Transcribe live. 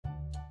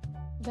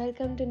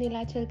Welcome to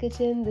Nilachal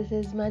Kitchen. This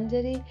is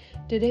Manjari.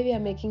 Today we are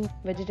making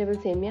vegetable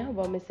Semiya,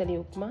 Vermicilli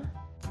Upma.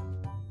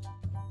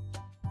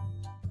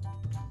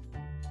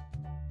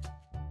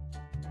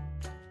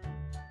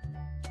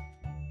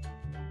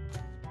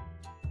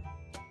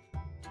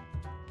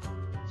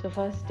 So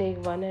first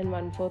take 1 and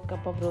 1/4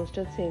 cup of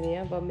roasted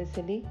Semiya,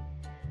 Vermicilli.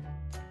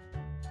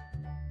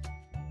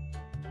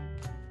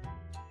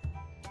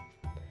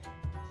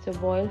 So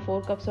boil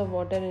 4 cups of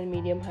water in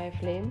medium-high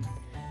flame.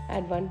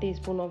 Add 1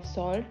 teaspoon of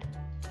salt.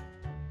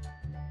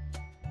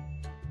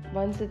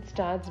 Once it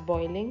starts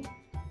boiling,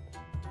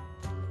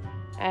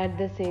 add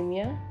the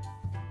Semiya.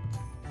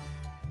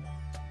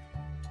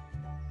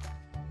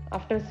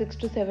 After 6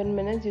 to 7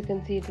 minutes, you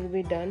can see it will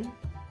be done.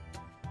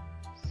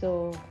 So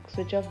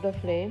switch off the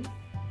flame.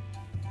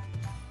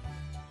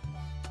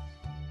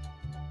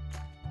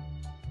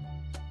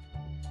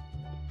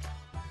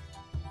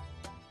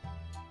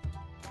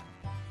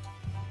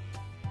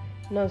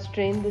 Now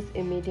strain this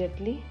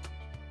immediately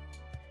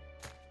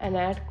and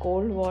add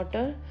cold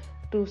water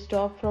to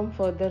stop from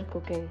further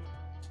cooking.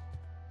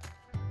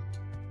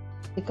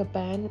 Take a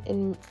pan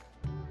in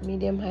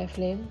medium-high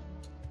flame.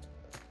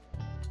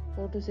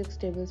 4 to 6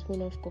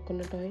 tablespoons of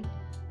coconut oil.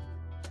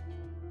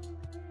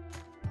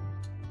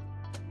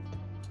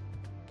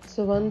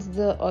 So once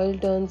the oil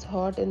turns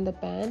hot in the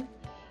pan,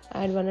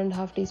 add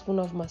 1.5 teaspoon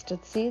of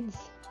mustard seeds.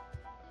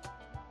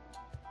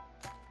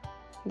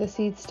 The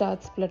seeds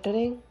start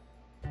spluttering.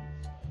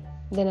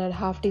 Then add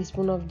 1/2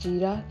 teaspoon of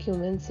jeera,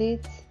 cumin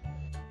seeds.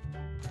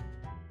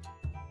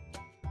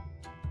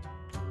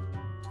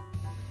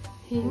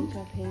 Pinch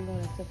of hing or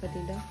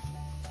asafoetida.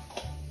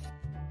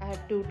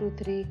 Add 2 to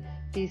 3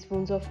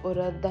 teaspoons of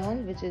urad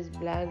dal, which is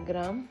black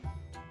gram.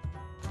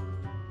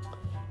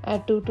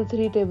 Add 2 to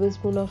 3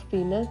 tablespoons of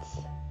peanuts.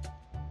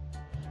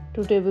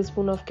 2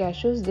 tablespoons of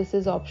cashews. This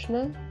is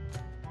optional.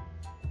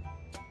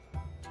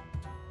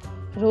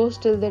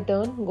 Roast till they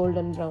turn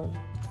golden brown.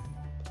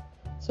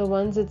 So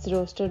once it's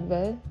roasted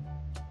well,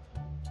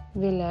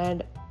 we'll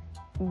add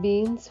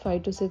beans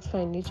 5 to 6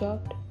 finely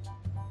chopped.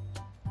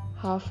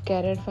 1/2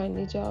 carrot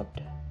finely chopped,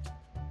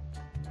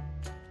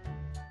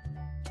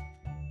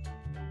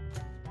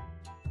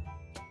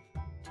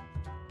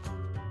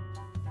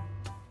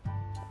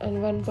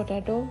 and 1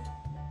 potato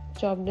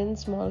chopped in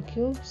small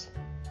cubes.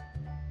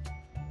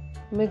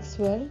 Mix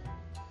well.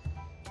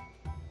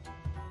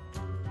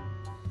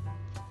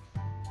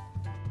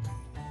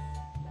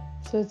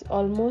 So it's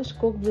almost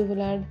cooked. We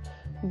will add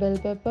bell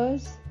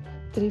peppers,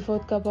 3/4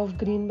 cup of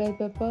green bell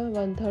pepper,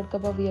 1/3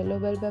 cup of yellow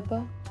bell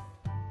pepper,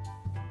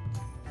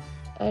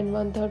 and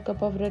 1/3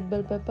 cup of red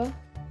bell pepper.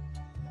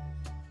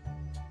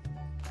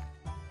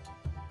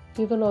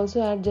 You can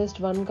also add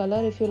just one color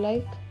if you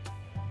like.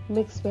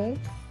 Mix well.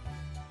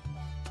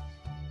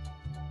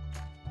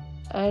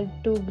 Add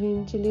 2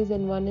 green chilies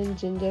and 1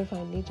 inch ginger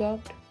finely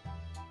chopped,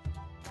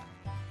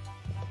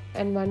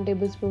 and 1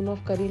 tablespoon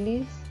of curry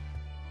leaves.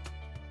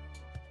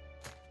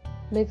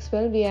 Mix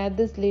well. We add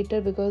this later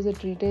because it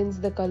retains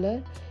the color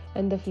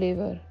and the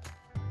flavor.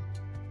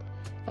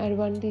 Add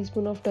 1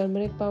 teaspoon of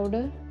turmeric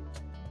powder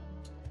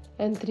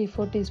and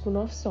 3/4 teaspoon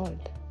of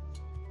salt.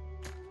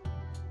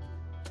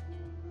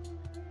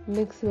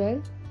 Mix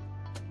well.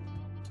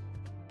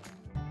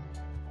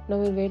 Now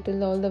we'll wait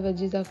till all the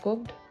veggies are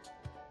cooked.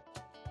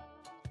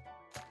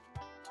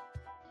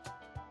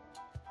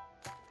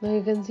 Now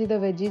you can see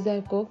the veggies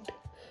are cooked.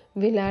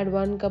 We'll add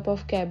 1 cup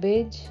of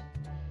cabbage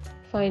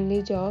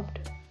finely chopped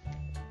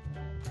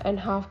and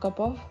 1/2 cup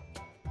of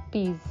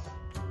peas.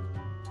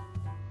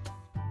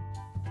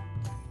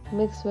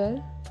 Mix well.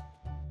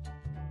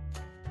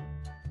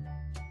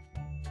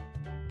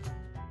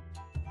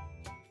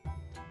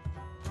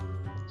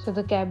 So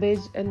the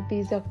cabbage and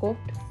peas are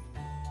cooked.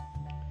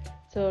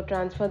 So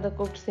transfer the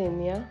cooked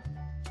Semiya.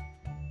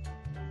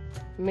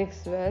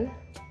 Mix well.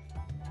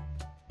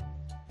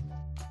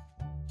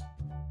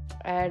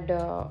 Add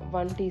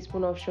 1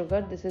 teaspoon of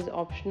sugar. This is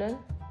optional.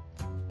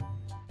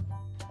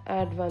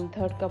 Add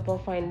 1/3 cup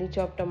of finely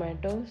chopped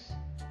tomatoes.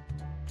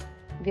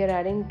 We are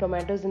adding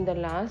tomatoes in the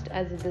last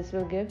as this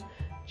will give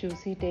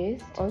juicy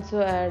taste.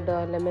 Also add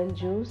lemon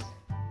juice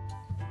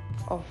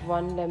of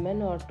 1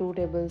 lemon or 2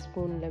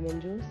 tablespoon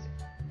lemon juice,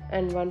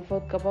 and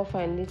 1/4 cup of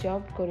finely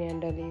chopped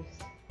coriander leaves.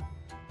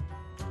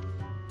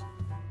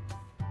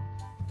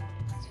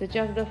 Switch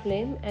off the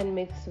flame and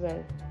mix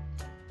well.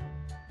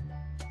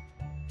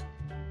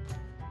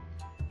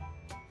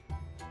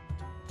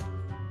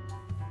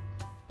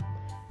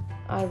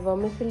 Our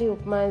vermicelli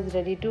upma is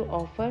ready to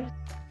offer.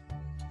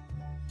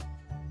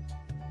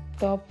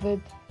 Top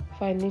with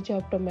finely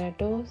chopped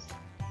tomatoes,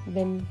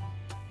 then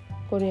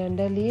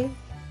coriander leaves.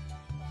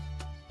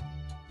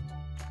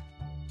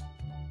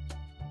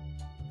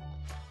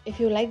 If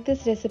you like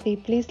this recipe,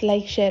 please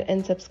like, share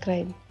and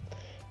subscribe.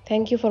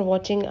 Thank you for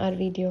watching our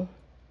video.